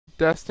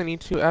Destiny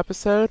 2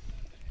 episode.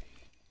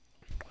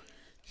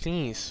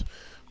 Jeez.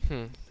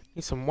 Need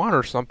some water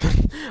or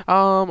something.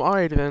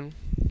 Alright then.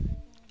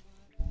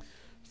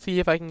 See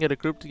if I can get a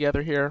group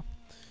together here.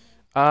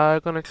 We're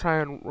gonna try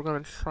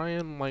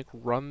and like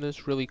run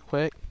this really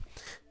quick.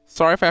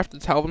 Sorry if I have to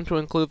tell them to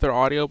include their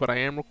audio, but I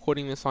am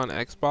recording this on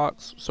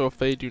Xbox, so if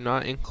they do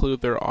not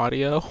include their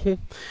audio,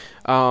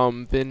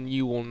 then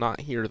you will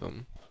not hear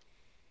them.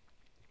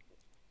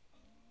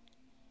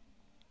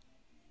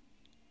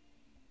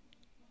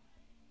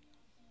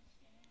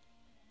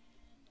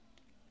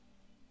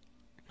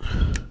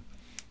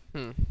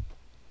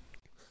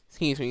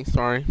 Excuse me,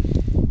 sorry.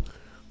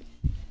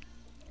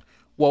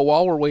 Well,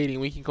 while we're waiting,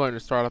 we can go ahead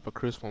and start up a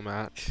Crucible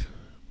match.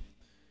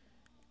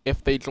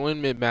 If they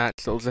join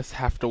mid-match, they'll just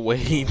have to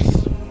wait.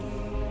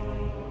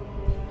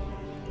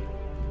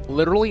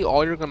 Literally,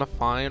 all you're gonna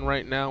find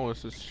right now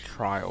is just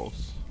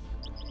trials.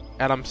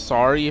 And I'm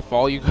sorry if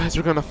all you guys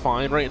are gonna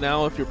find right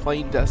now, if you're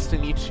playing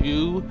Destiny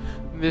 2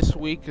 this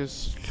week,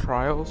 is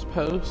trials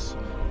posts.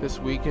 This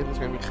weekend is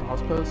gonna be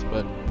trials posts,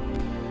 but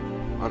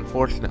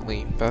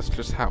unfortunately, that's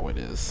just how it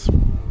is.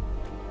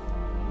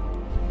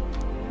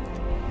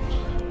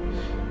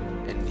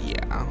 And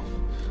yeah,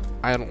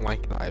 I don't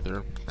like it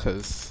either,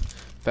 because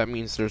that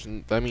means there's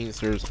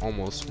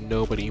almost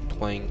nobody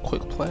playing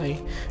quick play,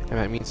 and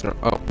that means oh,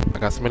 I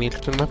got somebody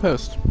interested in my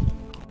post.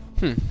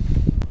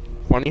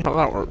 Funny how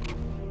that worked.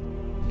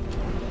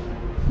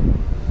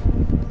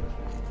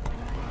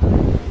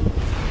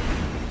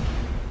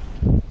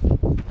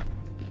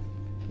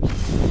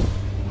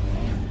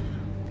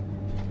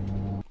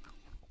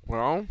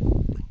 Well,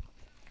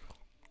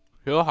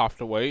 he'll have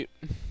to wait.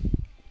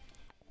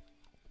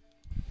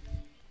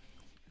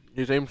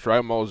 His name's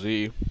Dragon Ball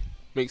Z.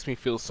 Makes me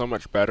feel so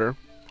much better.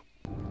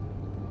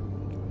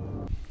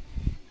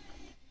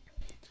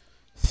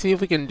 See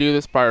if we can do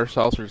this by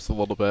ourselves for just a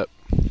little bit.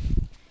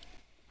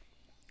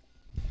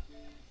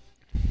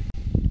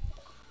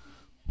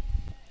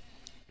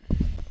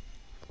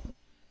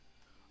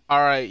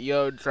 Alright,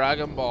 yo,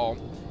 Dragon Ball.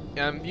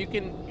 You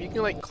can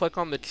like click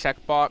on the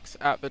checkbox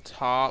at the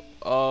top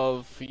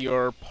of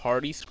your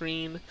party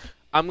screen.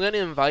 I'm gonna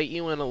invite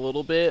you in a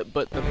little bit,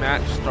 but the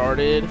match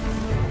started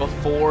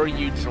before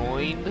you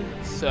joined,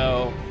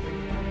 so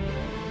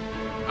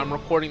I'm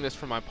recording this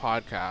for my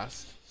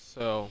podcast,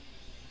 so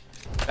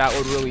that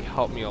would really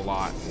help me a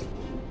lot.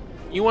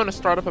 You want to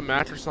start up a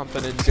match or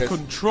something and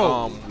just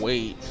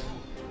wait,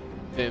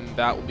 then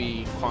that will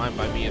be fine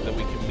by me, and then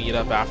we can meet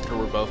up after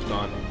we're both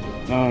done.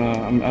 No,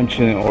 I'm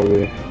chilling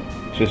already.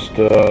 Just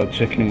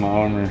checking my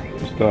armor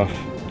and stuff.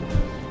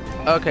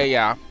 Okay,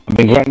 yeah. I've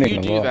been grinding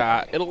you do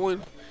that.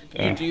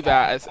 You do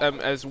that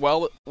as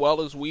well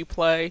as we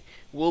play.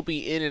 We'll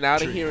be in and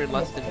out of here in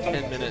less than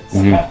 10 minutes.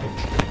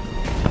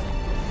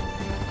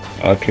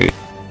 Okay.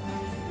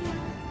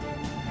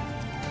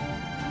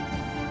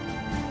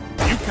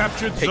 You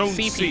captured Take Zone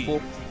C, C.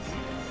 people.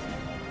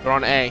 They're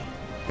on A.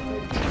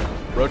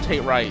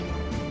 Rotate right.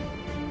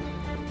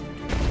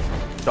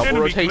 Double Enemy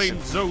rotation.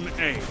 claimed Zone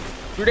A.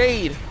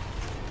 Grenade.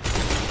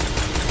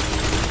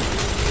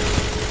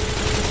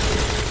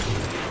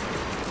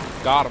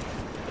 Got him.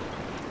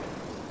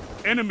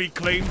 Enemy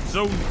claimed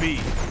Zone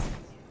B.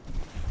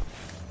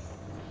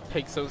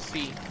 Take Zone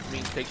C.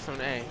 Means take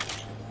Zone A.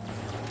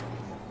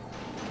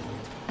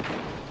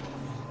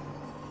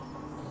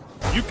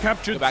 You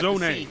captured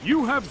Zone A.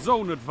 You have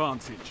zone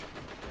advantage.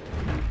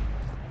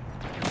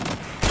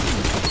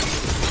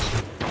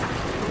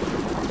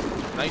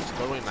 Nice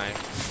throwing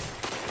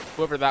knife.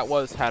 Whoever that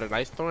was had a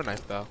nice throwing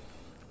knife though.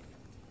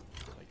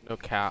 Like no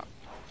cap.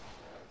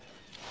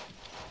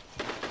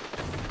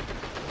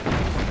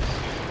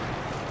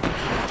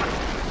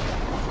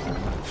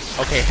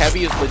 Okay,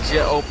 heavy is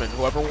legit open.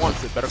 Whoever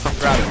wants it better come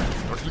grab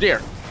it. Don't you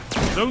dare.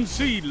 Zone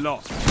C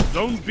lost.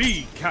 Zone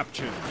B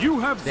captured. You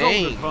have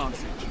zone advantage.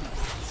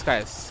 This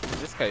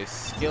guy is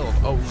skilled.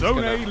 Oh,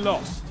 Zone A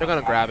lost. They're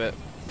gonna grab it.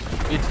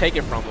 We take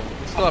it from him.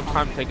 We still have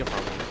time to take it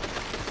from him.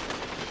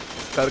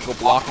 Gotta go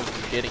block him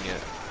from getting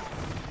it.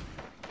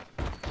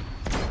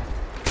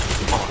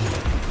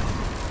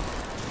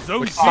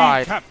 Zone Which C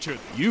side? captured.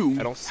 You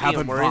I don't see have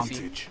him. Where is he?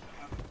 advantage.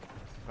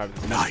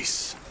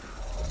 Nice.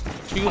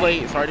 Too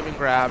late. It's already been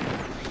grabbed.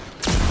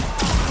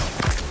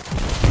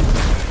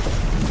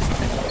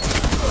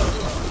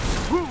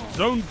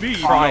 Zone B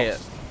Try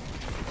lost. it.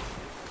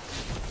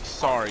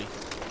 Sorry.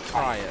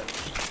 Try it.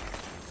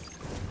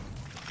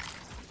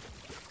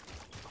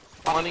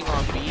 Spawning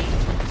on B.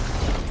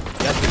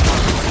 Yes,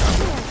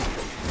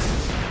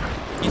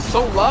 he's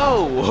so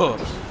low.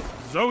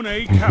 Zone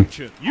A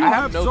captured. You I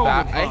have no zone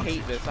back. I advantage.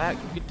 hate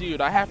this.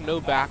 Dude, I have no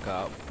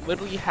backup.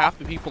 Literally half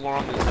the people are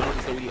on the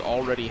zones that we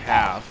already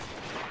have.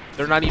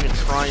 They're not even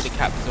trying to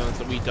cap the zones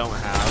that we don't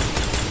have.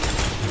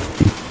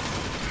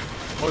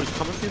 Oh, he's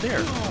coming through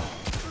there.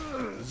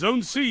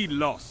 Zone C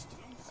lost.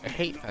 I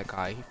hate that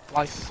guy. He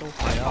flies so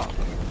high up.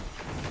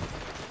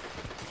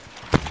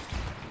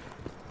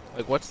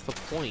 Like, what's the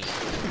point?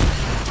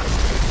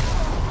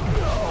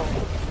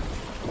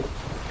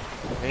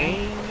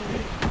 Dang.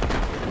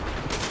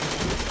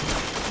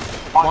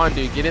 Come on,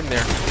 dude, get in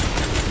there.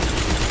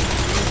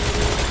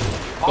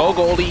 Go,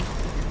 Goldie.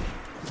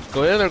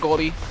 Go in there,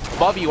 Goldie.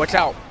 Above you, watch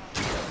out.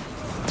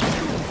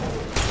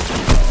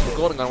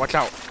 Golden gun, watch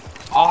out.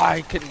 Oh,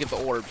 I couldn't get the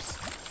orbs.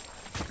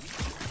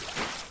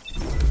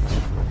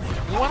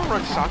 You want to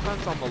run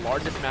shotguns on the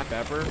largest map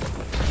ever,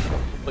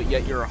 but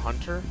yet you're a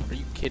hunter? Are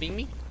you kidding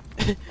me?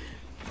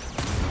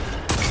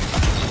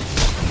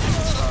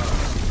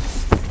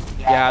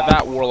 Yeah,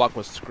 that warlock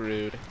was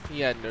screwed.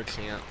 He had no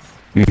chance.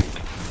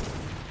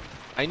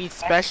 I need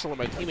special and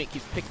my teammate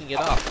keeps picking it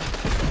up.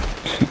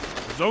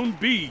 Zone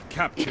B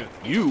captured.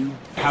 You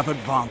have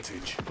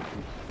advantage.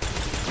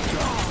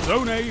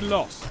 Zone A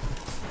lost.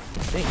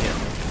 Dang it.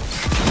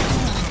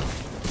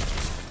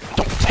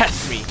 Don't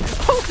test me!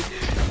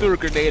 Threw a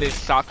grenade and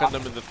shotgun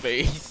them in the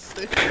face.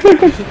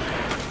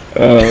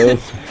 Oh,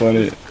 that's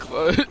funny.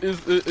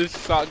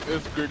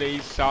 It's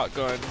grenade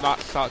shotgun, not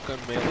shotgun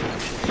melee.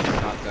 It's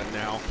grenade shotgun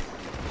now.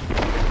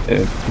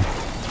 Yeah.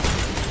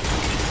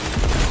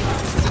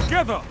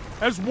 Together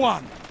as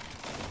one.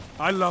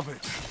 I love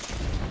it.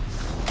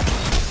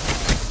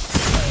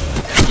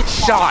 Get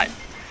shot!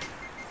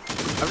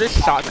 I'm just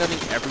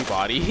shotgunning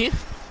everybody.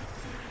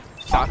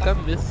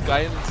 Shotgun this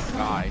guy in the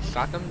sky.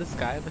 Shotgun this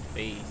guy in the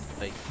face.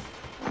 Like,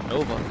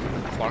 Nova.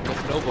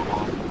 Clarkus Nova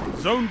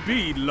bomb. Zone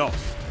B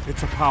lost.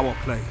 It's a power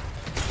play.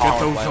 Power Get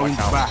those play, zones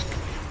watch out. back.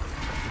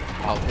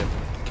 Help him.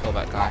 Kill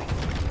that guy.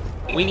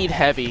 We need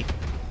heavy.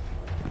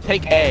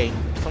 Take A.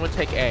 Someone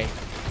take A.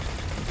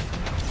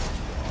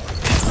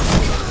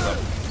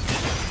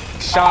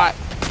 Shot.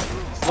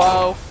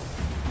 Slow.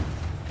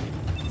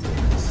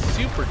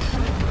 Super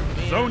trooper,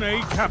 man. Zone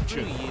A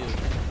captured. Screw you.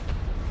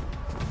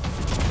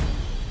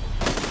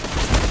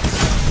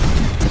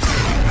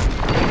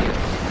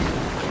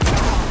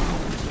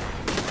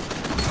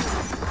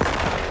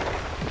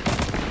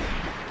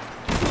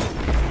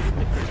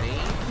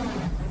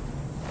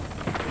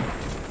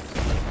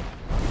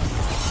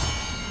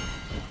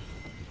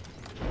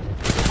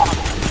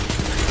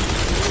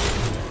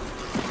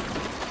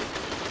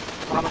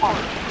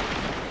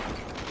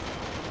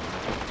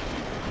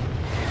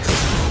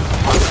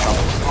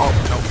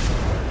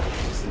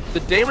 The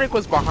daybreak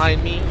was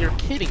behind me. You're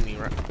kidding me,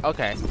 right?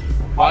 Okay.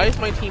 Why is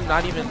my team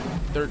not even?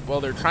 They're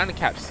trying to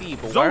cap C,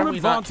 but why are we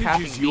not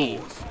capping B?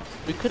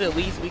 We could at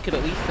least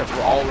have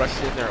all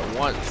rushed in there at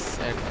once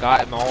and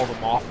gotten all of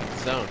them off the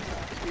zone.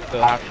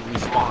 They'll have to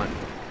respawn.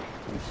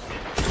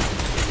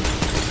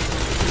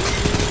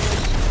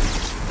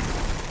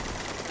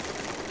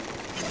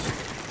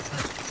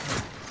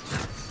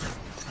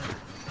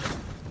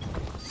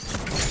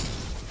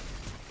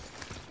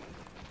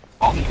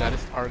 Oh, he got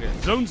his target.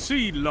 Zone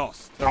C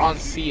lost. They're on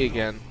C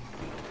again.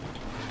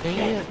 Dang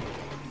it.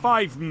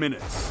 5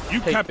 minutes. You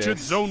Take captured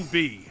this. Zone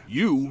B.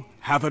 You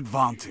have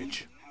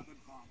advantage.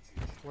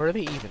 Where are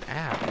they even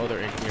at? Oh, they're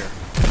in here.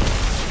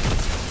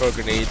 Throw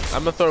grenades.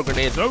 I'm gonna throw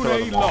grenades and Zone throw A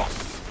them off.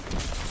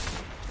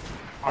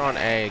 lost. We're on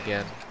A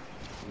again.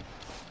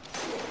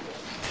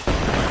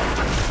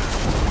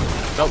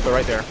 Nope, they're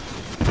right there.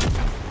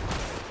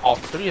 All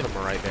 3 of them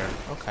are right there.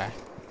 Okay.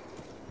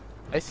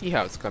 I see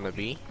how it's gonna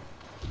be.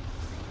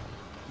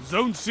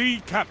 Zone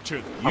C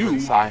captured. Over You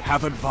the side.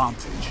 have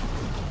advantage.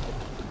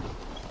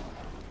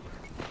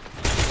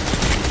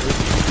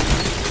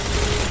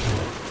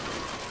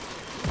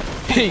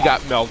 He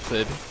got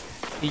melted.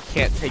 He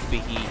can't take the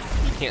heat.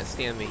 He can't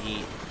stand the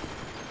heat.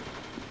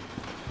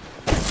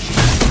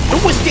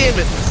 Oh, damn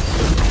it!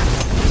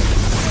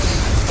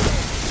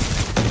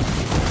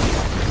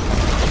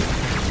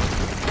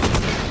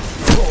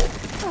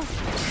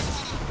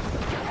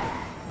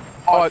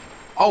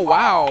 Oh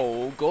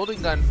wow!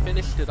 Golden Gun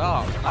finished it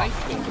off. Nice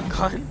Golden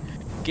Gun.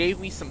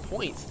 Gave me some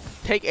points.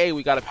 Take A,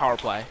 we got a power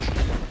play.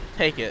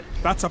 Take it.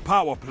 That's a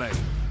power play.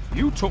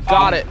 You took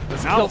Got one. it.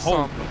 Let's Now kill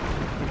hold. some.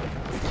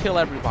 Let's kill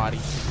everybody.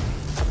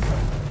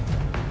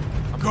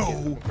 I'm Go.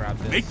 gonna grab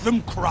this. Make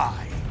them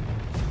cry.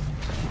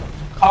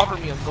 Cover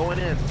me, I'm going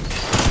in.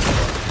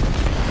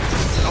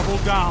 Double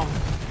down.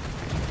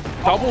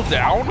 Double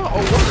down?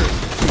 Oh,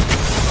 word.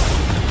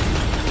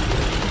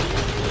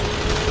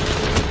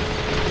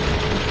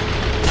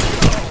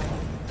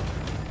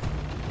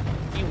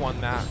 He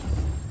won that.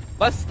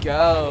 Let's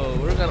go.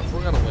 We're gonna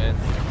win.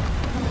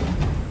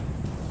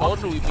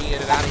 Told you we'd be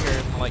in and out of here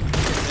in like 10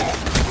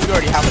 minutes. We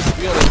already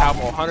have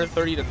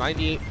 130 to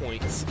 98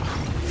 points.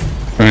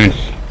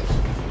 Nice.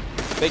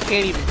 They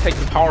can't even take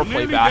the power play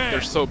Nearly back. there.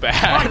 They're so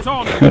bad. Right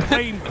on and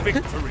claim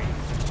victory.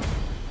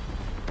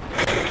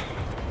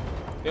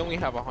 They only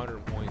have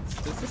 100 points.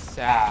 This is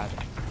sad.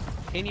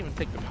 Can't even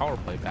take the power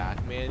play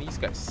back, man. These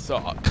guys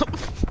suck.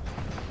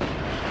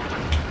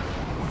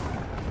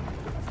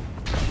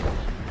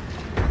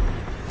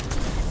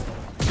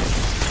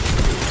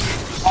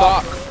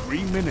 Suck.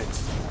 3 minutes.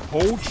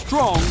 Hold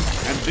strong,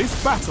 and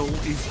this battle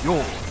is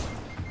yours.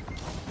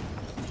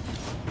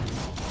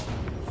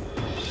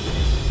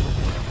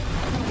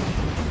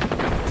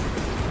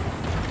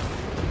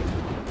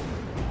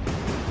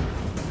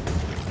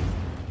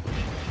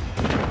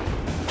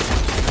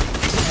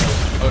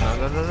 Oh no.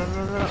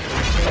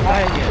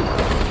 Die again.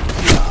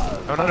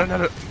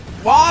 No.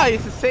 guy.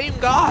 It's the same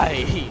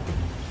guy.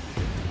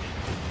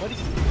 What is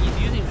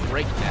he's using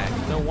breakneck?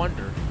 No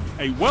wonder.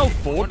 A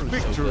well-fought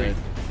victory. So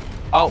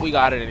oh, we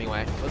got it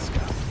anyway. Let's go.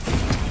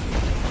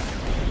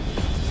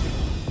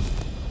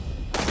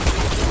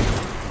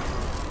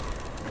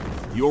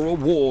 You're a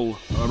wall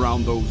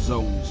around those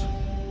zones.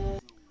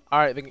 All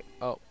right.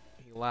 Oh,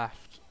 he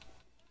left.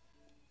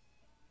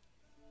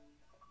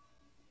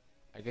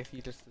 I guess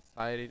he just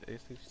decided. I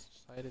guess he just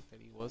decided that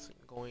he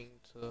wasn't going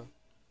to.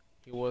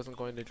 He wasn't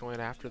going to join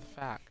after the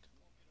fact.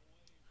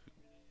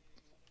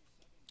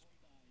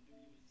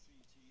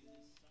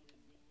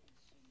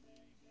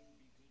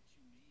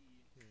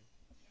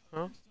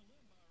 Huh?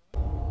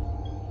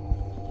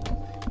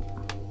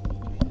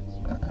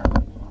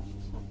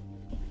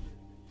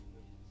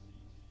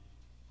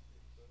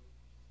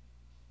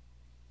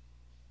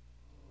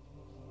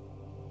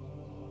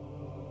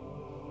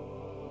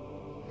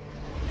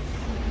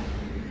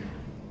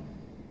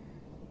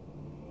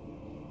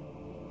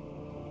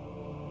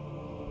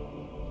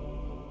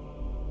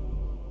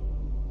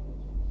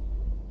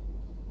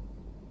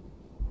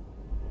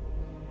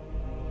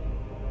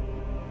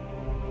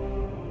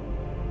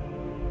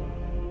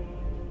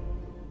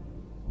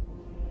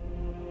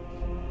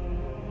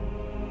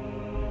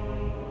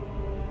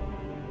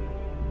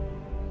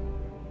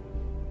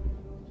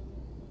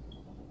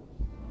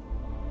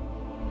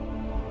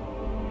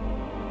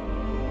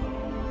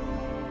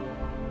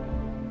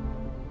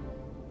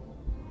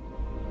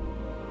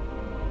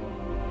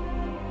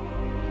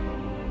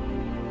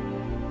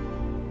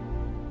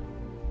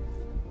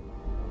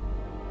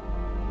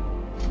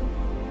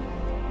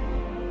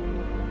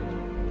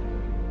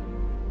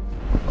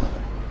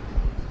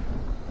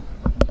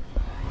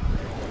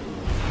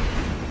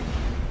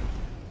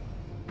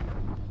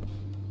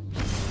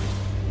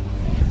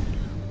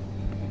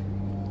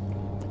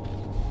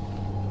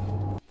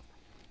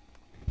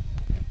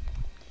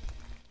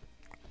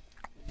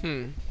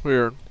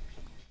 Weird.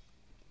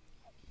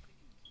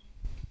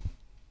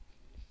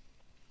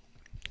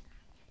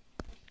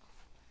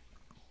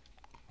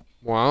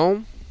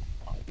 Well.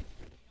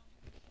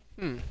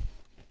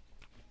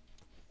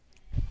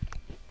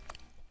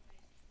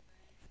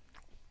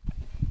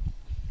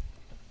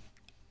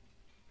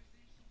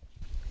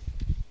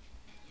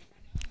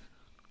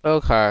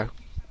 Okay.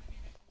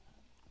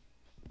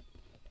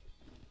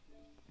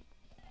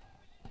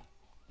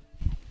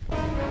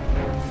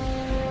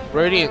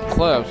 Radiant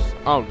Cliffs.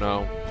 Oh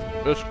no.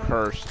 It's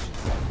cursed.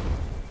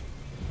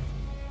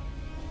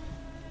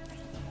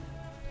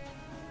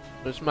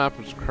 This map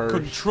is cursed.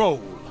 Control.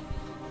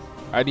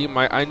 I need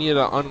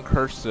to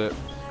uncurse it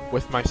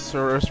with my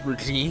Surus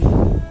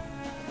regime.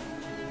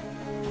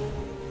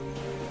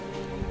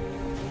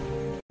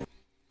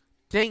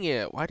 Dang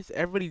it, why does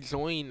everybody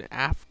join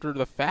after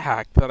the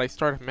fact that I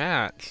start a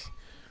match?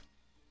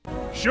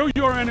 Show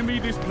your enemy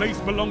this place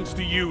belongs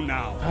to you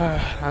now.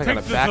 I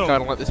gotta back out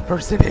and let this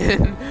person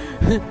in.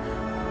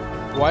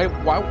 Why,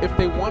 if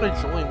they want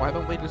to join, why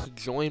don't they just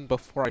join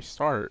before I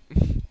start?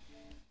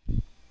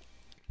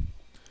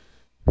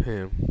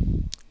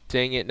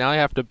 Dang it, now I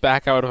have to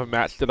back out of a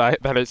match that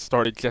I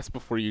started just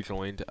before you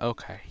joined.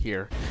 Okay,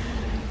 here.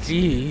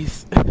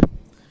 Jeez.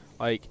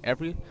 Like,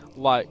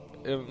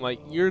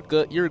 you're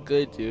good,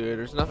 dude.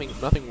 There's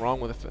nothing wrong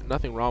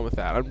with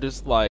that. I'm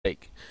just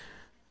like,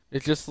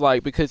 it's just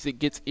like, because it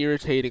gets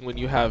irritating when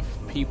you have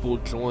people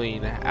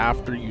join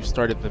after you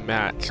started the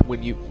match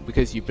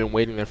because you've been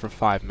waiting there for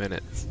 5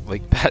 minutes.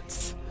 Like,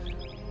 that's...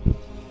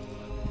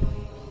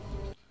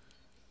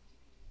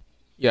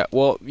 Yeah,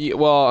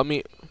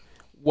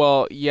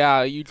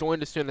 yeah, you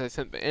joined as soon as I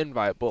sent the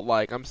invite, but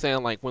like, I'm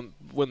saying, like, when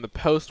the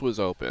post was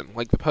open,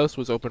 like, the post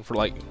was open for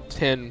like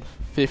 10,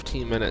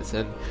 15 minutes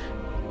and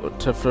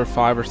for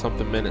 5 or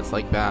something minutes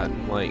like that,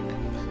 and like,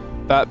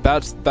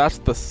 that's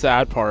the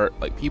sad part.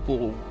 Like,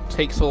 people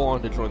take so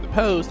long to join the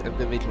post, and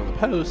then they join the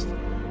post,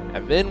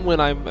 and then when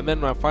I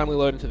finally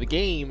load into the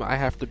game, I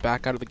have to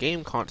back out of the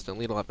game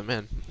constantly to let them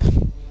in.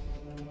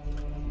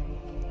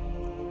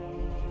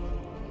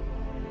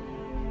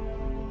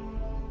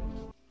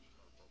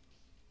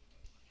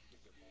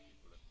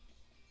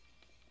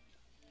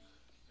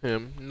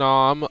 No,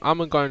 I'm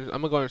going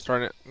to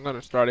start it. I'm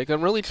gonna start it.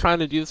 I'm really trying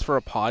to do this for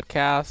a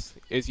podcast.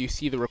 As you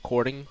see the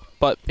recording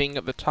thing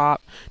at the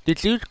top.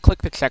 Did you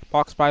click the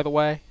checkbox, by the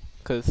way?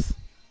 Cause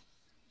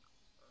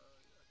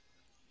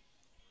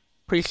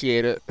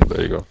appreciate it.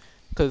 There you go.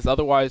 Because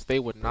otherwise they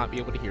would not be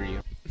able to hear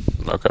you.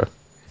 Okay.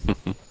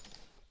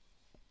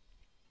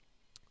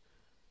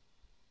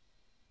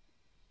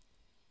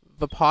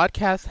 The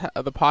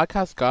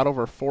podcast got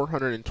over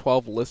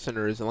 412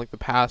 listeners in like the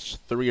past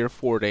 3 or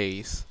 4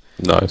 days.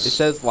 Nice. It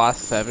says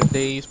last 7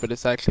 days, but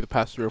it's actually the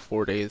past 3 or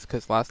 4 days.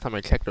 Because last time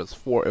I checked, it was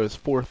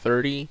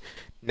 4:30.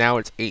 Now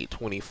it's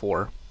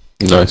 8:24.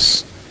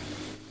 Nice.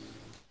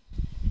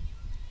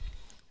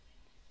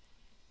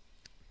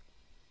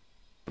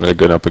 They're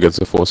going up against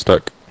a 4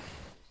 stack.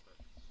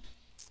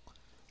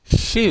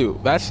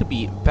 shoot, that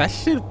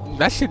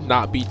should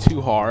not be too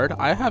hard.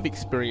 I have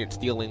experience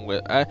dealing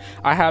with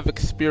I have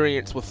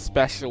experience with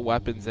special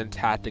weapons and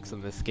tactics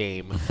in this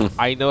game.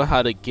 I know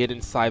how to get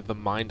inside the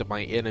mind of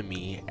my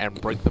enemy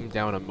and break them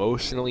down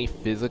emotionally,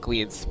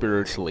 physically, and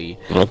spiritually.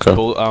 Okay.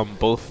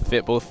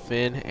 Both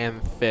thin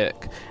and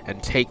thick,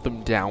 and take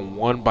them down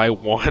one by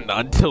one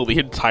until the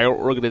entire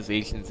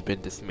organization's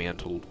been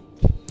dismantled.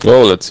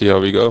 Well, let's see how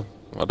we go.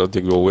 I don't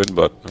think we'll win,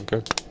 but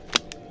okay.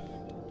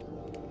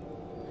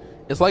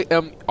 It's like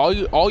all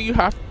you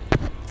have.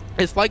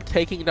 It's like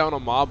taking down a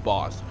mob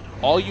boss.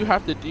 All you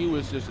have to do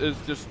is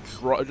just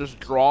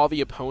draw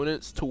the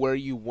opponents to where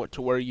you want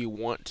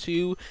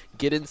to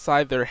get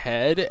inside their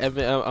head, and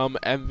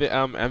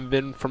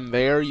then from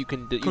there you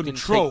can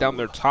take down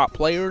their top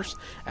players.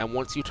 And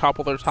once you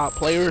topple their top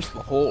players,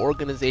 the whole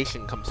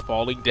organization comes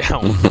falling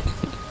down.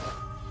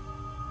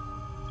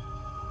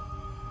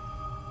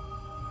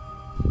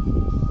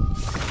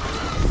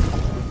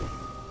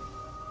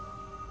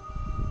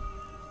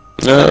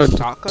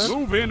 Shotgun?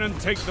 Move in and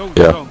take those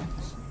zones.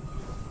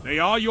 They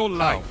are your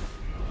life.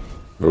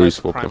 That's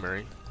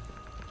primary.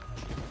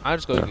 I'm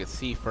just going to get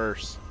C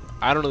first.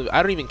 I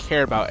don't even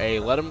care about A.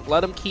 Let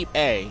him keep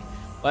A.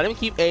 Let him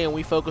keep A, and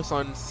we focus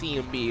on C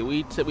and B.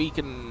 We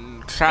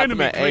can trap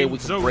them at A. We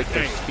can break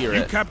their spirit.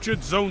 You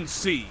captured Zone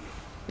C.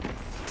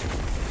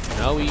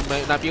 No, we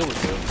might not be able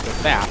to.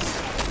 They're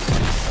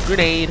fast.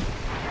 Grenade.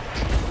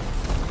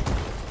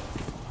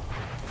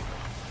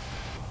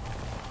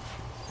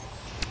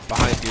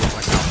 Behind you, my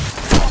God.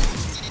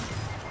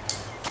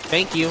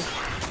 Thank you.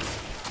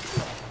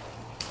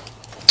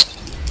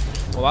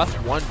 Well, that's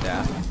one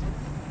death.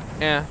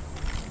 Yeah.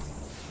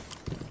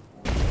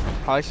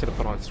 Probably should have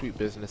put on Sweet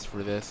Business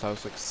for this. I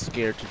was like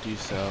scared to do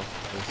so.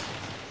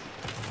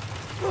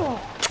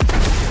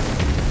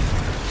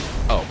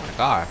 Oh my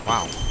God!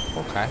 Wow.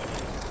 Okay.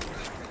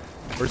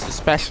 Where's the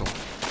special?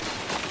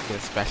 Get a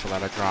special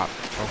that I dropped.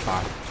 Oh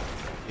God.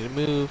 Need to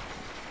move.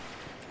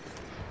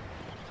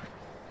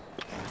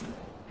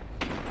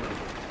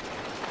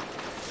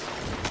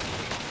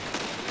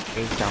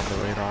 Goes down the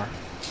radar.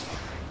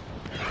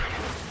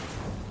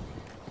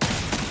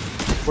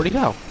 Where'd he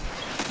go?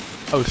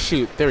 Oh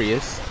shoot, there he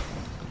is.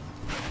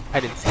 I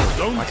didn't see him.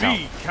 Zone Watch out.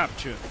 B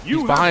captured.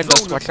 He's behind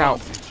us, watch out.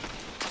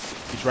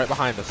 He's right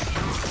behind us.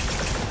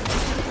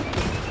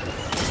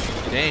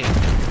 Dang.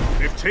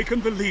 They've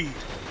taken the lead.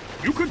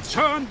 You can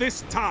turn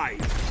this tide.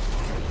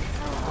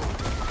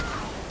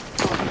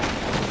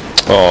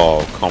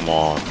 Oh, come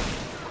on.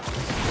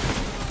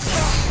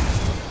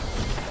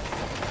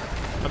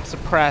 I'm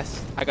suppressed.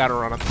 I gotta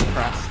run, I'm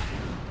suppressed.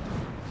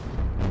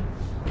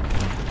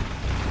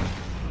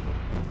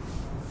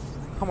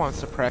 Come on,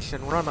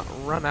 suppression.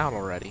 Run out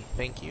already.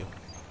 Thank you.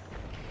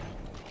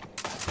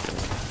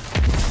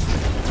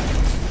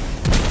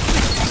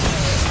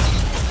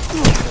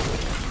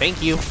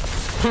 Thank you.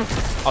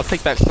 I'll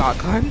take that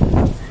shotgun.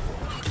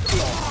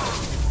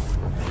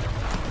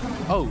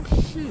 Oh,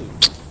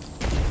 shoot.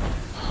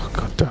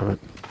 God damn it.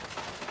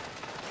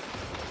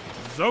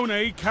 Zone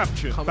A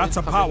captured. That's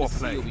a power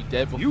play. You'll be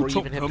dead before you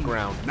even hit the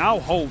ground. Now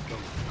hold them.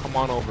 Come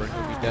on over.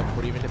 You'll be dead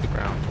before you even hit the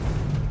ground.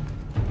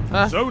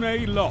 Zone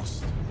A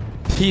lost.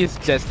 He has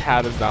just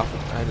had his mouth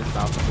with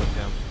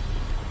him.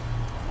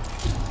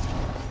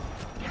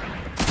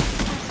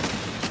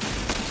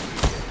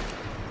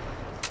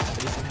 I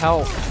need some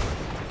help.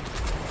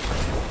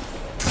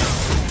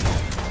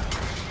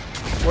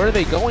 Where are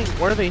they going?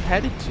 Where are they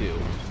headed to?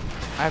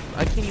 I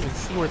can't even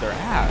see where they're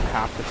at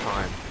half the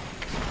time.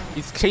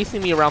 He's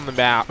chasing me around the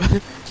map.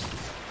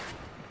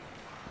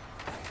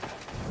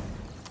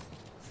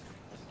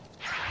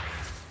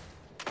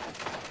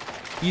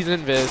 He's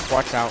invis,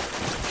 watch out.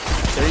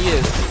 There he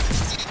is.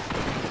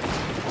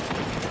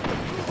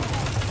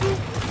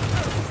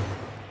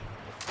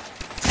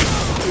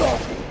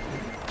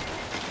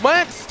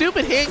 My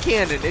stupid hand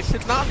cannon, it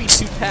should not be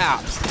 2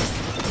 taps.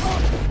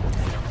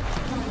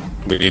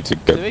 We need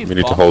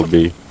to hold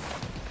B.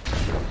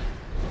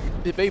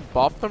 Did they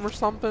buff them or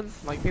something?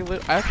 Like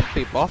I think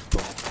they buffed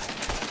them.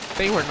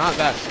 They were not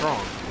that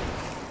strong.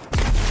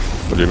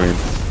 What do you mean?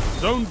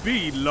 Zone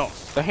B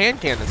lost. The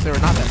hand cannons, they were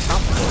not that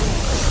strong.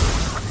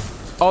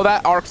 Oh,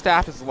 that arc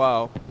staff is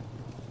low.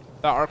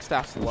 That arc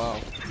staff's low.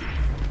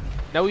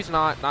 No, he's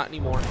not. Not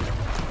anymore.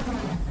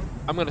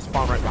 I'm gonna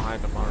spawn right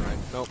behind him. All right.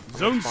 Nope.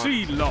 Zone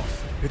C lost.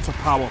 It's a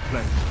power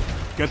play.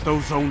 Get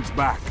those zones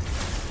back.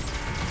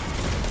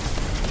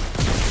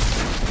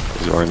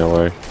 He's running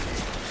away.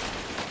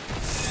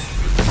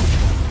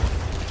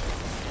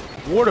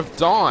 Ward of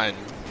Dawn.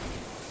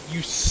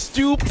 You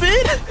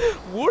stupid!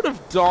 Ward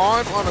of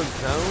Dawn on a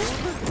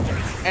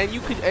zone, and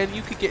you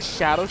could get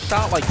shadow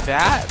shot like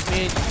that,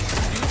 man. You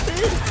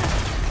stupid.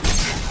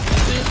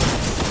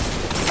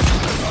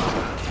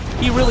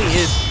 He really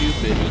is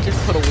stupid. He just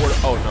put a ward.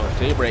 Oh no,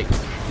 Daybreak.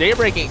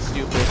 Daybreak ain't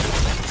stupid.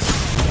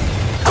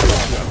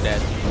 I'm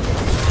dead.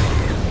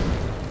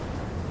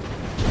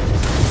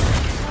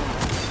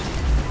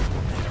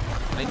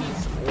 I need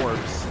some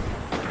orbs.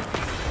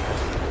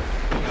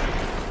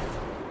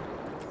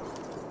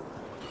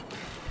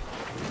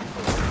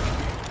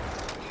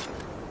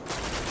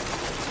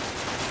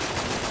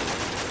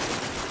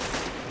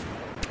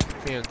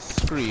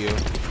 you.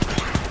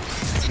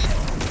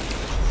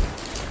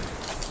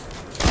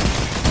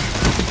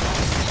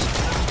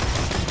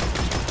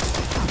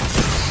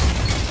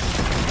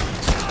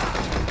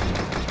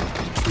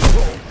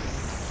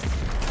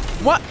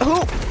 What?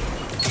 Who?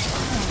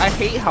 I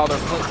hate how they're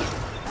flanking.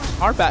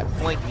 Our back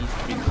flank needs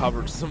to be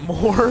covered some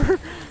more.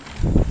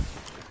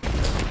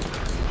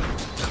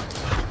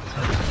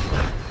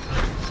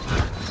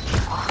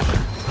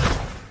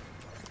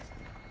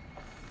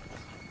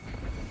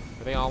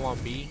 Are they all on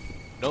B?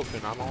 Nope,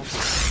 they're not on B.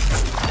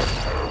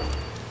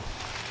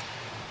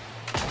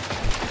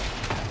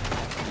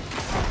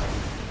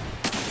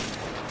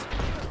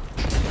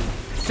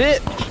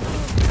 Sit!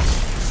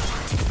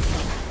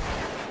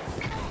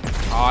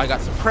 Oh, I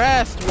got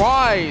suppressed.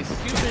 Why?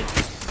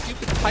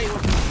 Stupid tight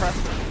with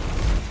suppressor.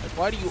 Like,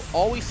 why do you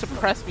always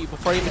suppress me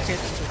before I even chance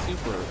to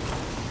super?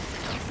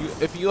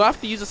 If you have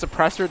to use a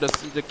suppressor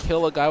to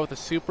kill a guy with a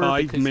super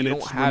because you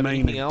don't have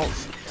anything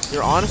else,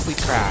 you're honestly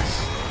trash.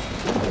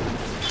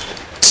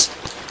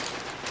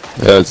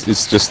 Yeah,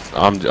 it's just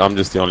I'm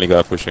just the only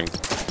guy pushing.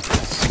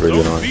 It's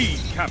really annoying. B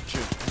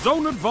captured.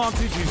 Zone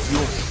advantage is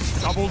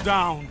yours. Double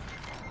down.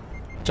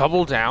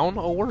 Double down?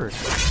 Oh, word.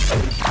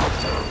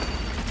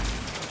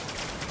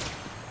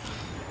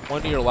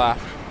 One to your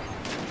left.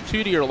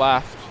 Two to your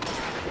left.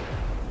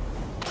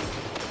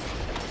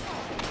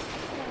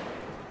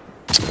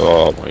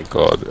 Oh my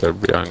god,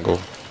 every angle.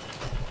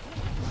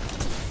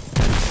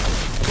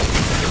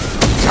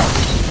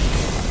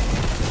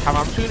 Have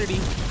opportunity.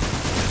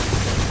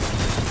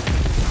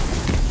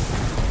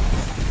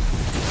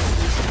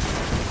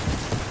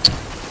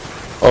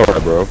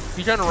 Alright, bro.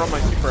 He's trying to run my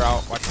super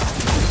out. Watch out.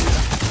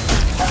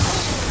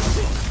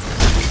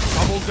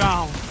 Double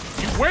down.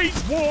 You wage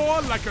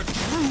war like a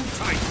true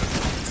titan.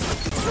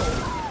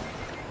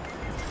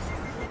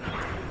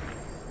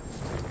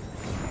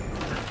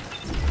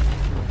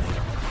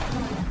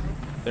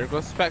 There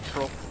goes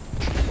Spectral.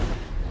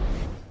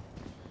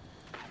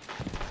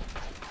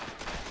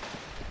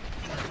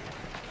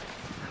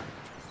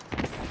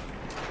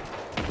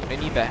 I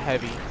need that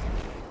heavy.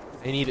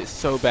 I need it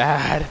so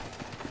bad.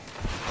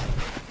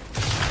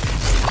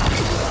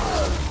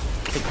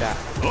 Take that.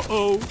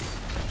 Uh-oh.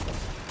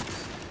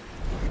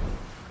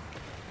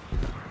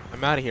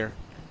 I'm out of here.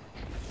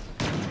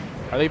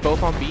 Are they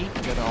both on B?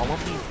 Yeah, they're all on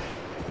B.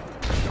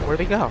 Where'd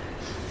they go?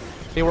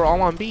 They were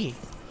all on B.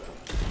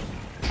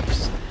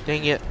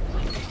 Dang it.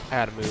 I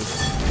had to move.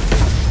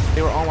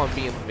 They were all on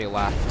B and then they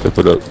left. They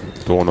put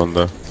the one on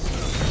there.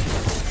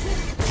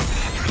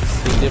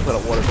 They did put a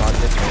water dodge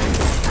in there.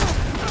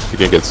 You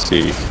didn't get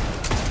C.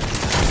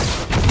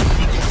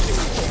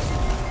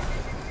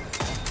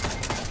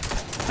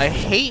 I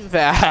hate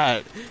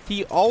that.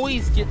 He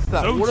always gets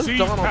that water C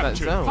dodge on that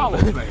captured. zone. Power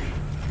play.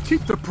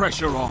 Keep the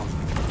pressure on.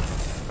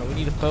 So we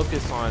need to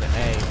focus on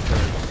A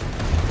first.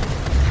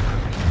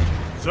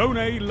 Zone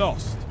A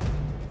lost.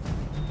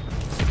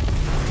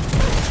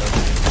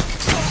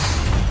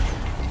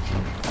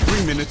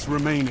 Minutes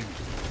remaining.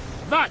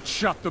 That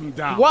shut them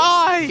down.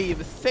 Why?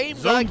 The same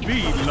guy Zone keeps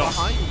B coming lost.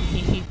 behind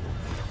me.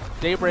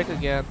 Daybreak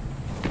again.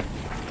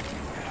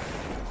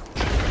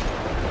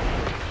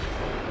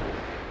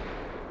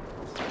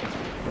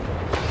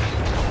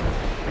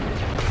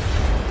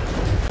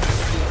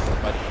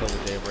 Somebody kill the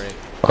Daybreak.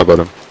 I got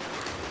him.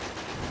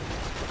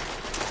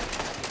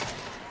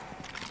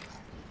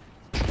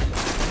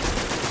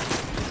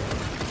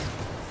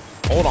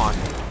 Hold on.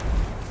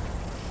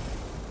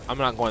 I'm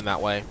not going that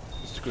way.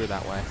 Screw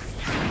that way.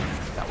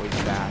 That way's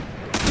bad.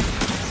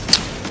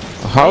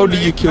 How do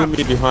you kill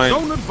me behind?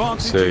 Zone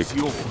advantage Sake. is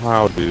yours.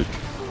 How, dude?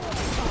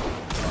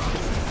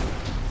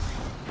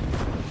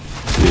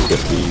 Take a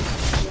beat.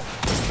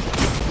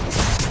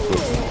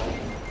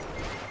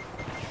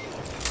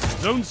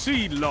 Zone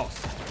C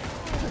lost.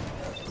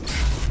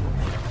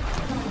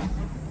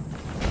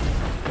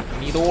 I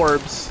need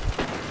orbs.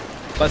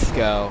 Let's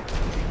go.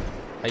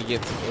 I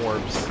get some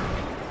orbs.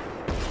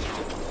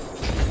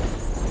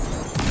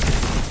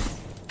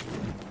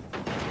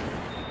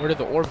 Where did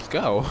the orbs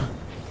go? I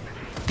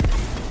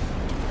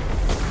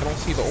don't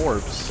see the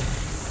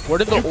orbs. Where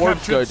did the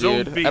orbs go,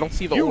 dude? I don't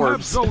see the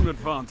orbs. You have zone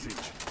advantage.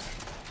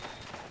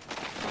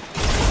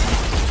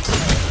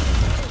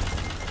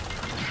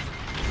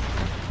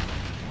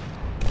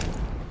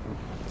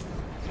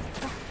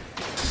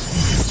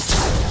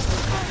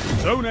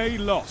 Zone A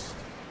lost.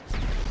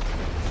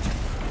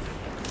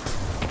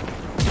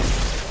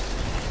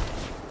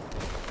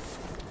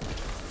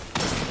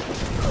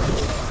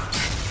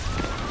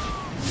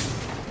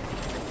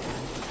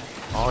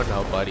 Oh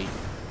no, buddy.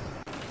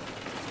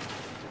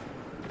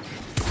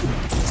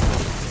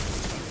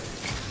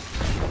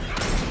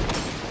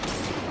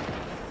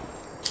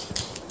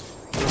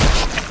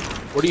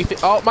 What do you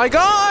think? Oh my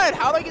god!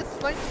 How'd I get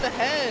sniped in the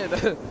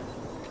head?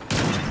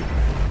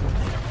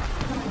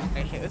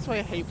 That's why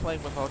I hate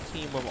playing with a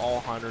team of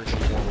all hunters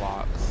and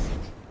warlocks.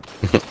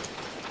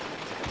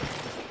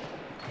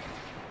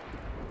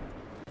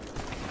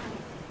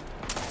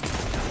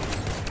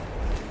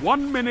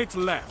 1 minute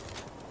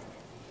left.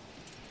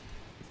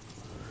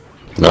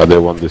 Nah, they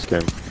won this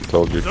game.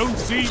 Told you. Zone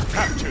C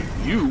captured.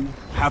 You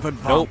have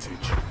advantage.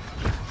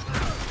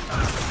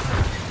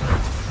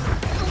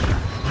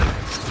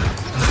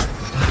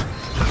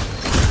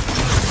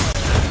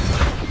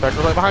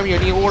 Pressure right behind me, I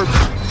need orbs.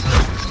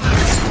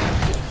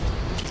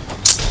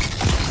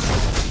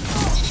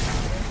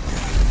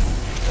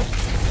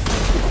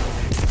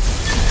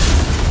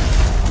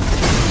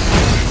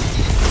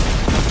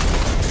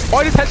 Oh,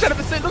 I just headshot him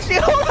a single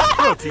shield!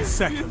 30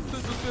 seconds.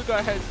 Single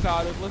got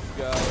headshotted, let's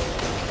go.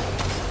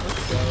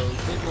 Let's go.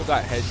 Single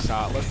got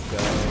headshot, let's go.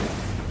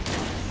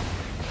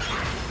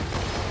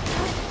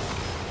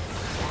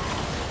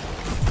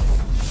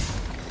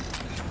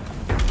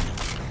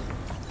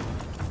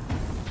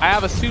 I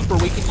have a super.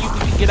 We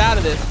can get out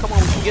of this. Come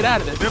on, we can get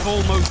out of this. They've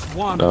almost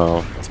won.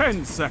 No.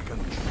 10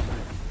 seconds.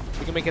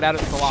 We can make it out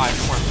of this alive.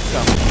 Come on, let's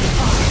go.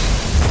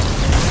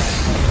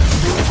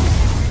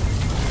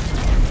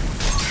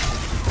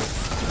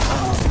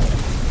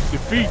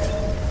 Defeat I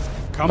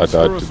comes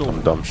died for to us all.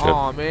 some dumb shit.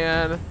 Aw,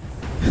 man.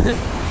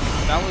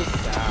 That was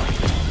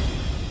sad.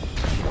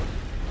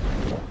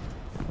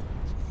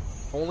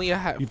 Only I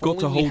had. You've got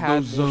to we hold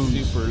had those more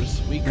zones.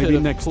 supers. We Maybe could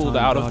have next pulled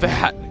time, out of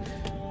that. Guardian.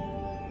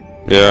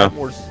 Yeah.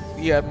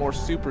 We had more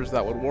supers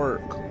that would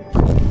work.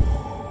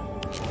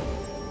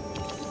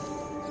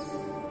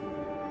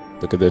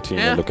 Look at their team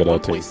and look at our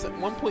team.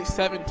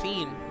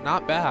 1.17,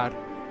 not bad.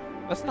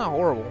 That's not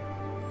horrible.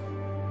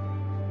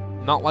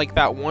 Not like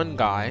that one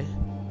guy.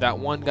 That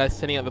one guy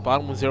sitting at the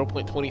bottom was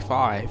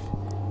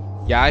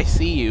 0.25. Yeah, I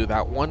see you.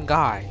 That one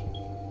guy.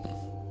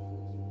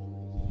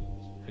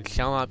 It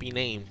shall not be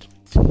named.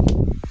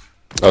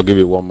 I'll give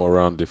it one more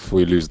round. If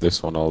we lose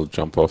this one, I'll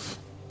jump off.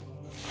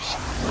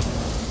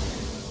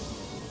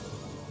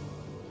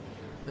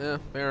 Yeah,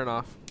 fair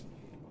enough.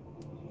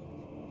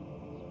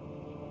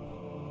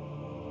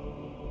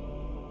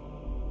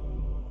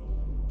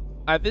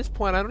 At this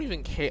point, I don't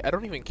even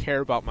care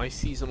about my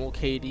seasonal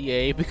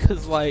KDA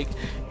because like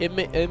it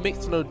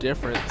makes no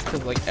difference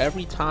because like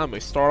every time I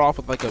start off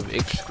with like an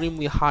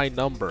extremely high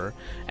number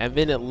and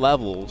then it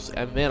levels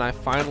and then I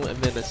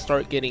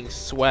start getting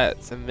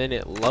sweats and then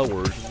it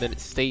lowers and then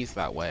it stays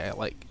that way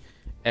like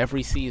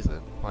every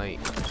season. Like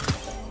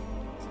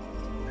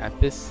at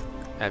this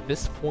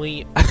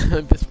point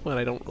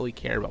I don't really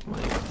care about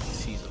my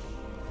season.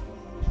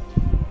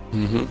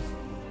 Mm-hmm.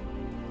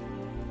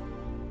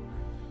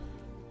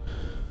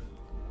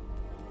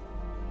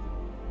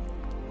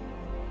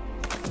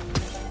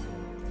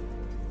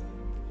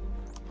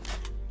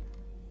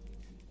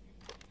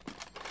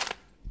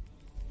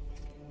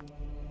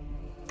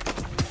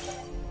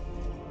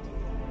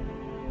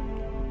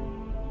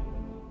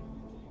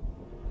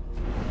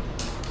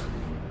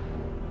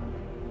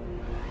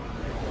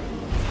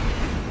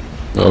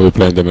 Oh, we're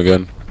playing them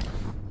again.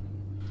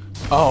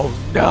 Oh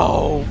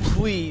no,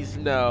 please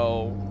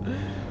no.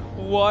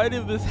 Why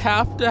did this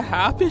have to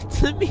happen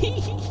to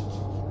me?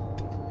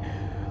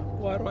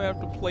 Why do I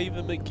have to play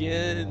them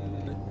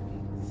again?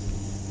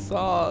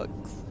 Sucks.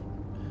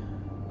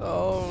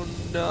 Oh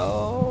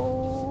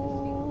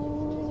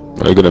no.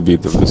 Are you gonna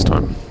beat them this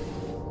time?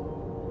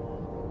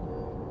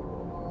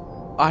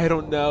 I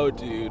don't know,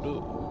 dude.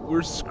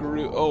 We're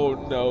screwed. Oh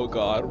no,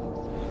 God.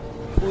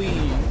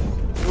 Please.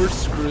 We're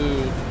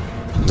screwed.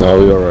 No,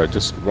 we're alright.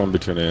 Just run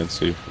between A and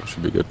C. It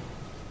should be good.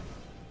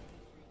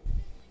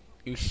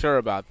 You sure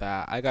about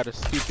that? I got a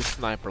stupid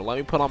sniper. Let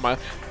me put on my...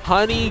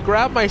 Honey,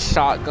 grab my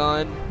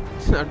shotgun.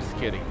 I'm just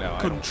kidding. No,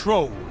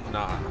 Control.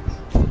 Nah.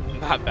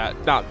 Not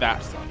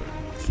that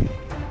southern.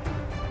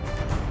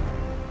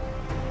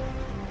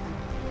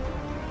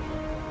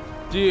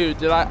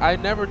 Dude, I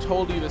never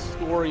told you the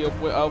story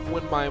of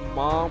when my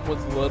mom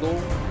was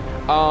little.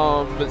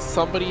 But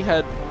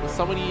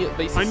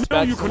they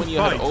suspect someone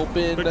had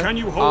opened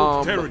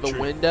the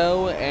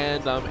window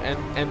and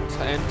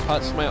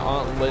touched my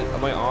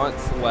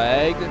aunt's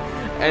leg,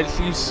 and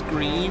she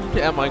screamed,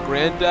 and my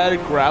granddad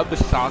grabbed the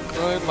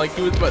shotgun like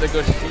he was about to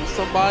go shoot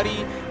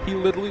somebody. He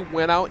literally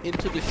went out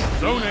into the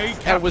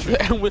street and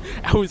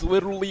was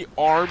literally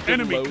armed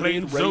and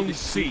loaded, ready to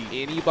shoot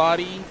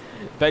anybody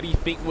that he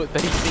thinks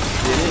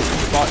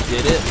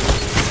did it.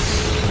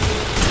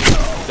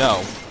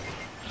 No.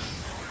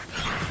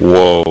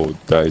 Whoa,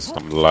 that is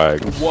some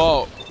lag.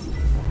 Whoa.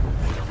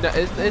 No,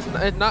 it's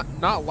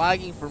not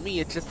lagging for me.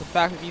 It's just the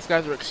fact that these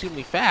guys are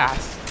extremely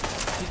fast.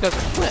 These guys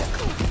are quick.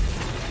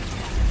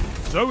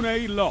 Zone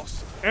A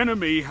lost.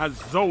 Enemy has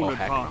zone Oh,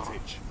 heck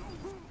advantage.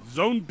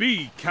 Zone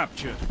B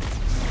captured.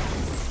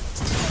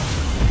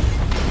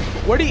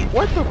 What the?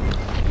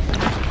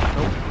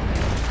 Nope.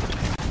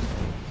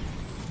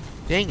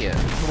 Dang it.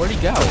 Where'd he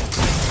go?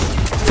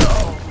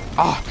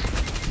 Ah.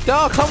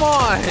 No, come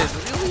on!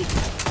 Really?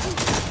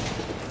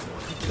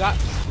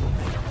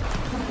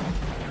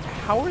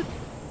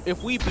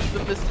 If we beat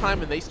them this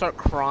time and they start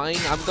crying,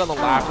 I'm gonna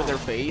laugh in their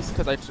face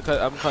because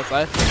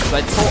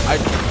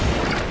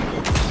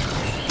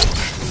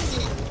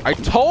I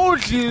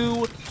told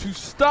you to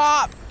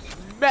stop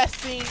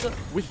messing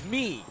with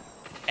me,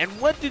 and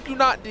what did you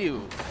not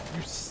do?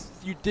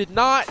 You did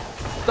not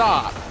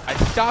stop. I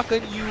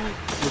shotgun you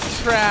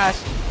with trash.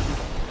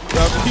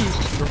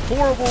 You're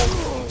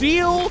horrible.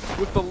 Deal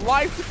with the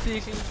life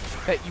decisions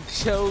that you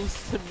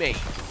chose to make.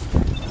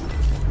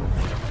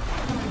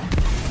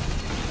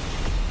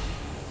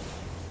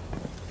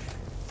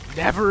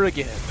 Never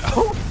again.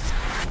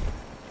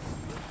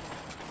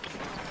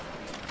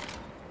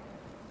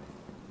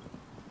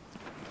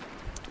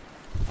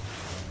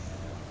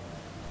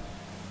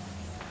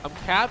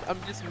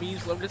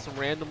 I'm just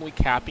randomly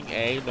capping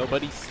A.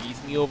 Nobody sees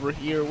me over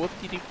here.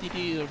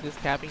 Whoop-de-doop-de-doo. I'm just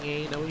capping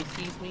A. Nobody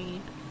sees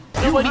me.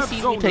 Nobody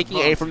sees me taking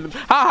A from them.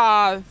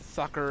 Haha,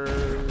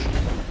 suckers.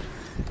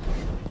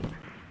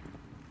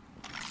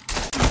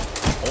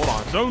 Hold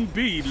on. Zone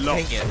B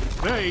lost. Dang it.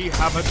 They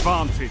have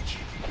advantage.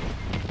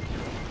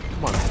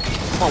 Come on.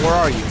 Come on, where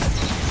are you?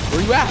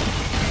 Where you at?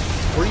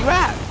 Where you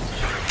at?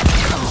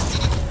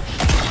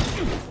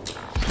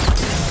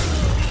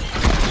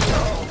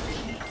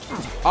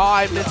 Oh,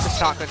 I missed the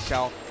shotgun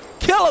shell.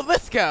 Kill him,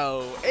 let's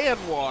go! And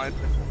one.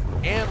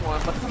 And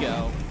one, let's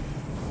go.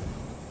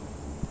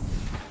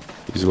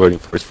 He's waiting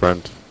for his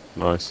friend.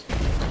 Nice.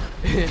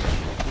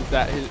 Is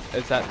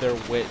that their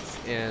wits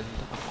end?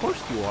 Of course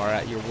you are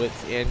at your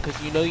wits end,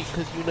 because you know you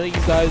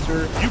guys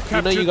are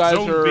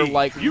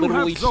like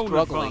literally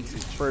struggling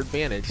for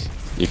advantage.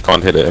 You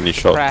can't hit it any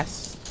shot.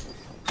 Press.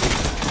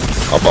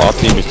 Oh, but our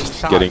team is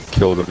just getting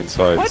killed on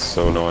inside. What? It's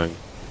so annoying.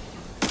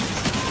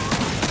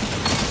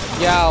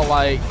 Yeah,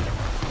 like.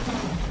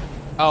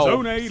 Oh,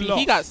 Zone A see, lost.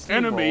 he got steamrolled.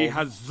 Enemy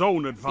has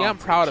zone advantage. Yeah, I'm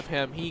proud of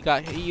him. He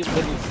literally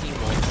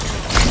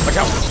steamrolled. Look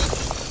out!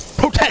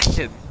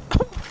 Protection.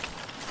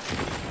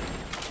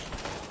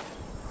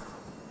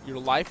 Your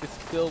life is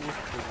filled with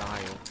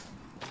denial.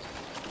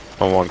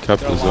 Come on, cap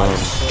the zone.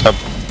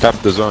 Cap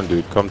the zone,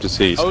 dude. Come to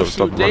C. Oh,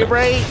 Stop shoot, running.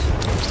 Daybreak!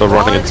 Stop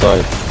running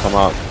inside. Come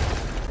out.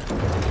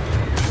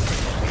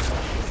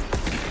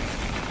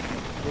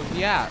 Where's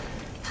he at?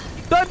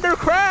 Thunder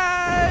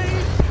Crash!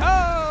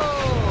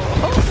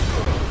 Oh!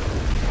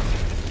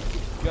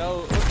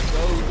 Go, let's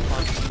go,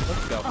 Monkey.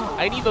 Let's go.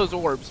 I need those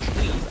orbs,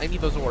 please. I need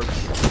those orbs.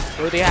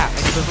 Where are they at? I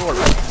need those orbs.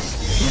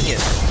 Dang it.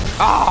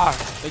 Ah!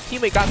 My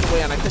teammate got in the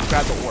way and I couldn't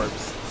grab the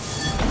orbs.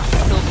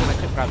 He killed me and I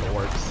couldn't grab the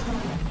orbs.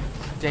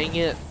 Dang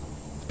it.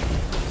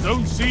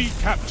 Zone C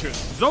captured.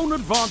 Zone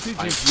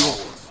advantage is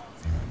yours.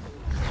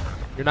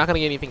 You're not gonna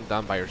get anything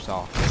done by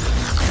yourself.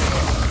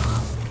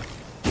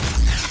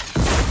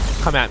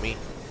 Come at me.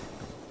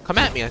 Come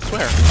at me, I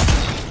swear.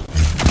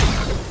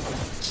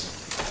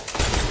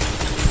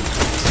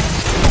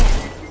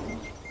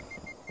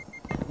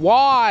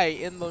 Why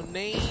in the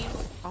name?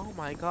 Oh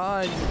my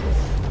god.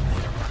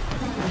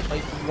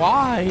 Like,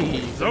 why?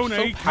 Zone They're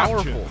so A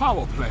powerful. captured.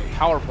 Power play.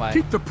 Power play.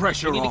 Keep the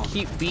pressure We need on. to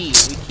keep B.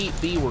 We keep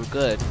B, we're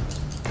good.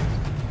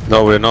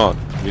 No, we're not.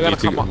 You gotta need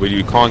to. come on.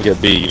 You can't get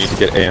B. You need to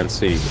get A and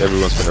C.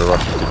 Everyone's gonna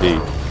rush into B.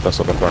 That's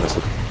what I'm trying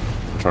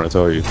to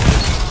tell you.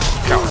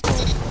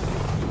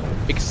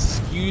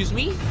 Excuse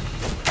me?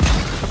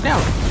 Come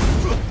down.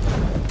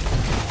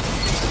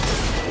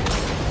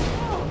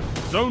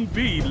 Zone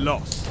B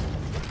lost.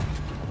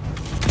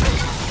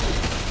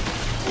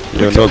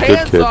 You're Put your not good,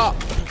 hands kid. up.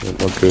 You're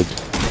not good.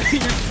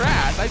 You're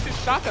trash. I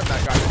just shotgun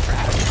that guy. You're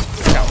trash.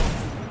 No.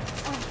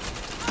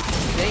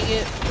 Dang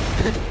it.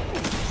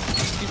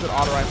 Stupid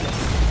auto rifle.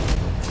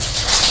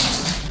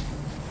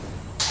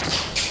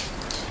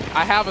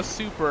 I have a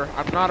super.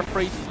 I'm not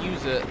afraid to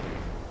use it.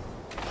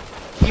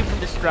 Keep him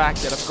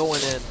distracted. I'm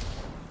going in.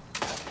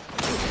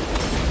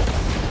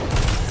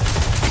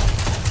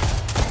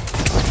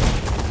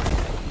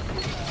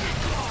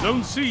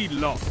 Zone C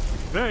lost.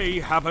 They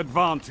have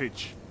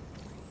advantage.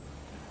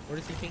 Where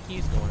does he think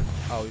he's going?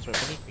 Oh, he's right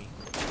beneath me.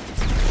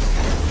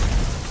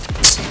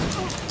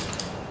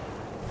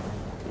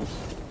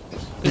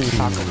 Good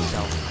shotgun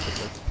himself.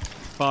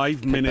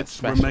 5 minutes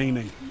special.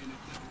 remaining.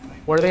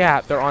 Where are they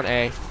at? They're on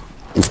A.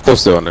 Of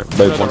course they're on it.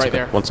 No, Wait, they're right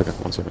there. 1 second.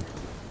 1 second.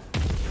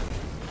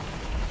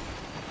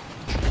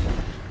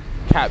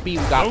 Cat B,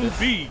 we got Zone this.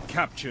 B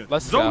captured.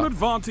 Let's Zone go.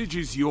 advantage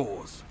is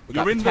yours. We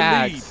got You're in the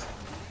tags.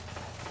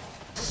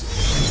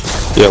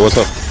 lead. Yeah, what's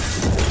up?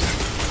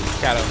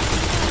 Shadow.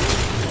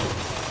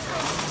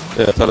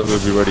 Yeah, I thought it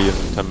would be ready in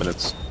 10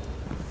 minutes.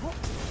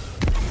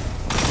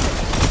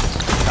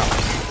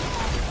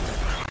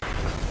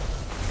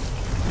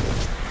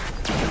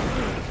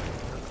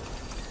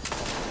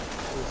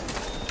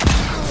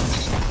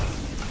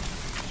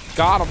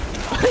 Got him.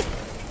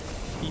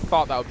 He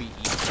thought that would be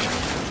easy.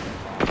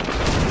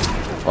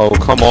 Oh,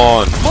 come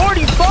on.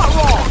 Morty thought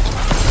wrong.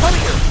 Come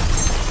here.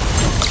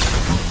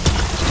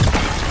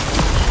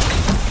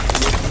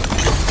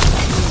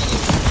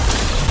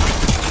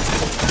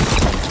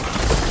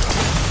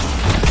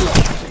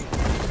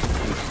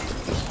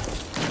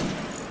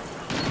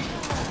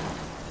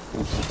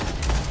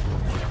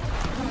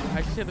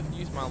 I should have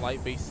used my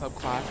light-based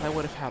subclass. I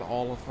would have had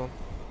all of them.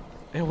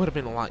 It would have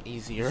been a lot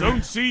easier.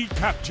 Zone C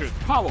captured.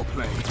 Power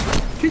play.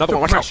 Keep Another the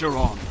one, watch out. pressure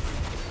on.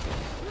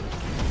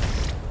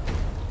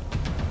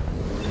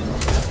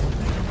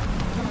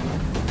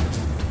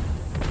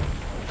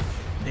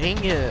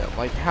 Dang it!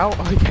 Like how?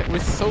 Like, it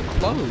was so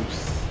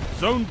close.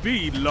 Zone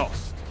B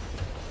lost.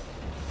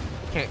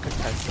 Can't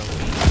contest Zone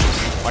B.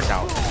 Watch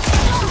out.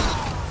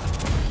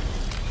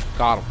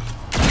 Got him.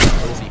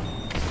 Where is he?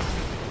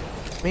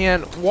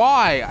 Man,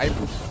 why?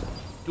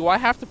 Do I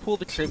have to pull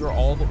the trigger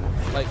all the...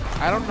 Like,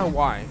 I don't know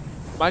why.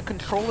 My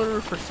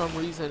controller, for some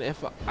reason,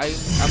 if I'm pulling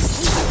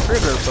the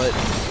trigger, but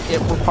it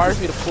requires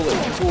me to pull it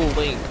full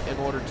length in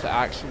order to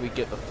actually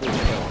get the full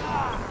kill.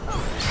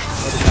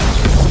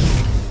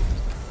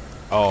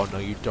 Oh, no,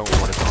 you don't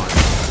want it on.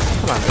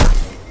 Come on, man.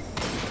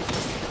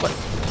 What?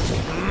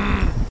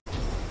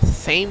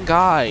 Same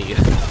guy.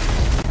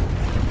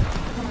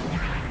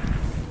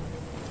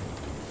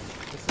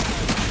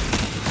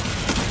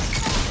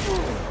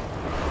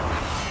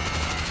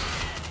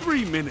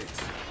 3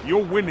 minutes.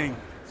 You're winning.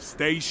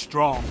 Stay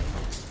strong.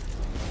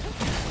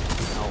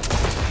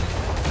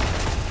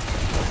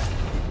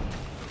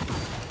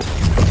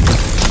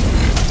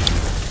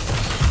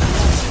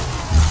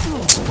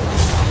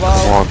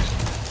 Low.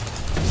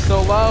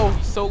 So low.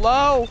 So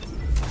low.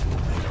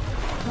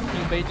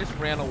 Dude, they just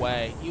ran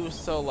away. He was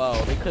so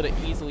low. They could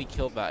have easily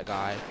killed that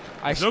guy.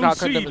 I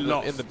shotgunned him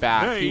in the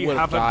back. He would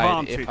have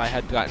died if I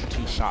had gotten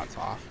 2 shots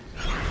off.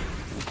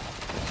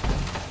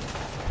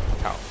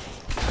 Oh.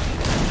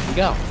 Here we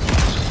go.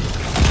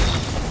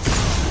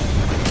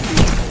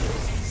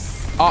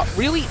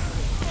 Really?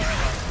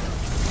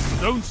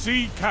 Zone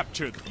C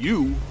captured.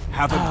 You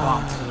have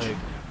advantage.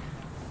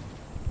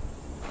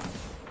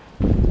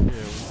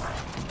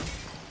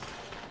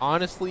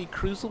 Honestly,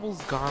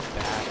 Crucible's gone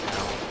bad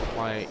now.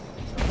 Like,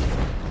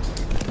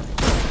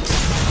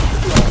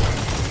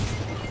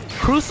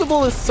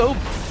 Crucible is so...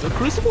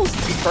 Crucible is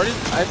starting...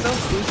 I know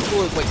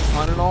Crucible is like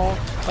fun and all.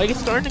 Like, it's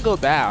starting to go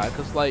bad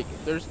because like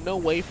there's no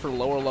way for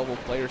lower level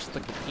players to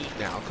compete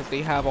now because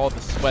they have all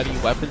the sweaty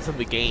weapons in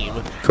the game.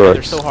 Correct.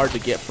 They're so hard to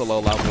get for low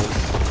levels.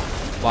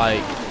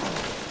 Like,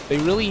 they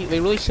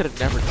really should have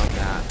never done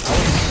that.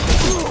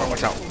 Oh,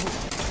 watch out!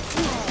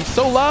 He's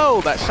so low.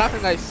 That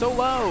shotgun guy's so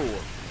low.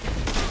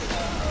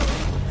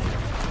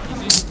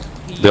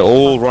 They're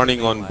all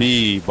running on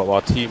B, but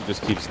our team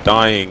just keeps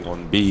dying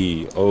on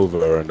B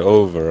over and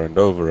over and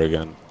over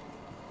again.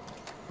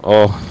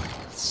 Oh,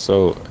 it's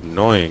so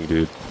annoying,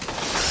 dude.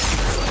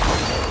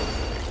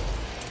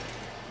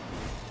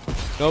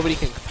 Nobody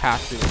can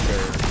pass through the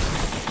curve.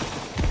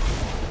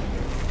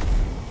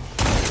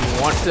 If he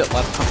wants it,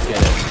 let's come get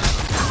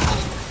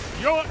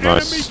it. Your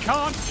Nice. enemy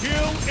can't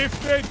kill if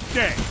they're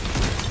dead.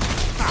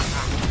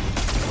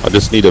 I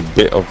just need a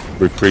bit of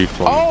reprieve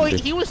from Oh, him.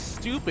 he was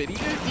stupid.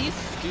 He's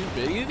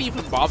stupid. He didn't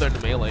even bother to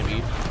melee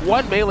me.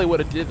 One melee would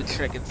have did the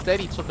trick. Instead,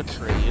 he took a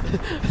trade.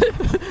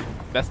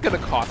 That's gonna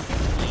cost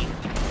me.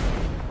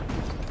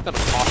 It's gonna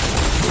cost me.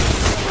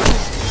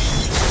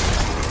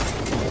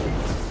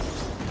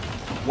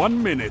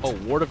 1 minute. Oh,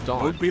 Ward of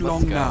Dawn. Won't be Let's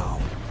long go. now.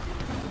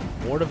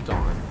 Ward of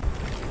Dawn.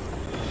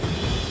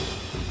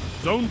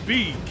 Zone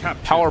B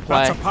captured. Power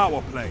play. That's a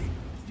power play.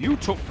 You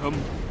took them.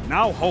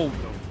 Now hold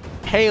them.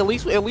 Hey, at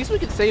least we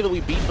can say that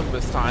we beat them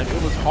this time.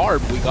 It was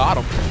hard, but we got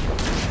them.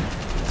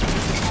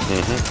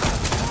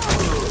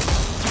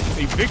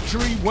 A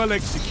victory well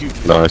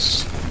executed.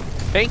 Nice.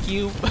 Thank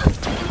you.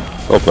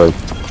 Well played.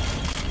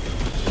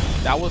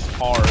 That was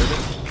hard.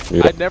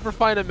 Yeah. I'd never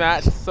find a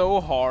match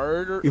so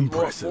hard.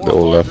 Impressive. More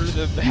Little harder left.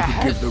 than You could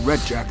that. give the Red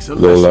Jacks a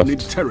Little lesson in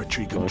left.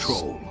 territory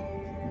control.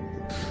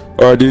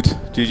 Alright, dude.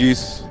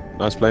 GG's.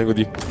 Nice playing with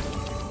you.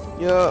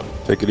 Yeah.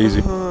 Take it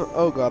easy.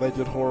 Oh god, I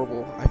did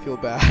horrible. I feel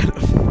bad.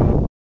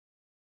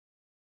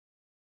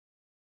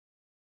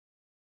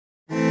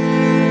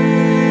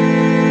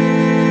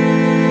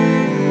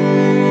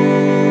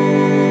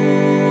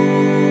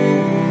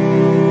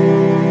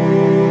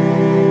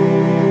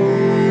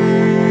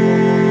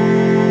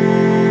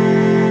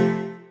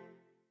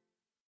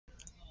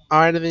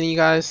 Alright then, you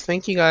guys,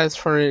 thank you guys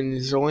for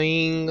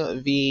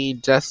enjoying the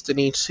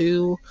Destiny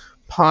 2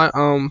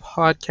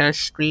 podcast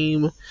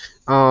stream.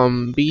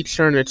 Be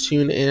sure to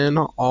tune in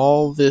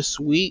all this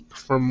week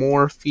for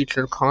more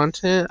featured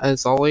content.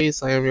 As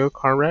always, I am your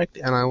Correct,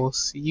 and I will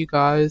see you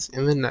guys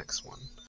in the next one.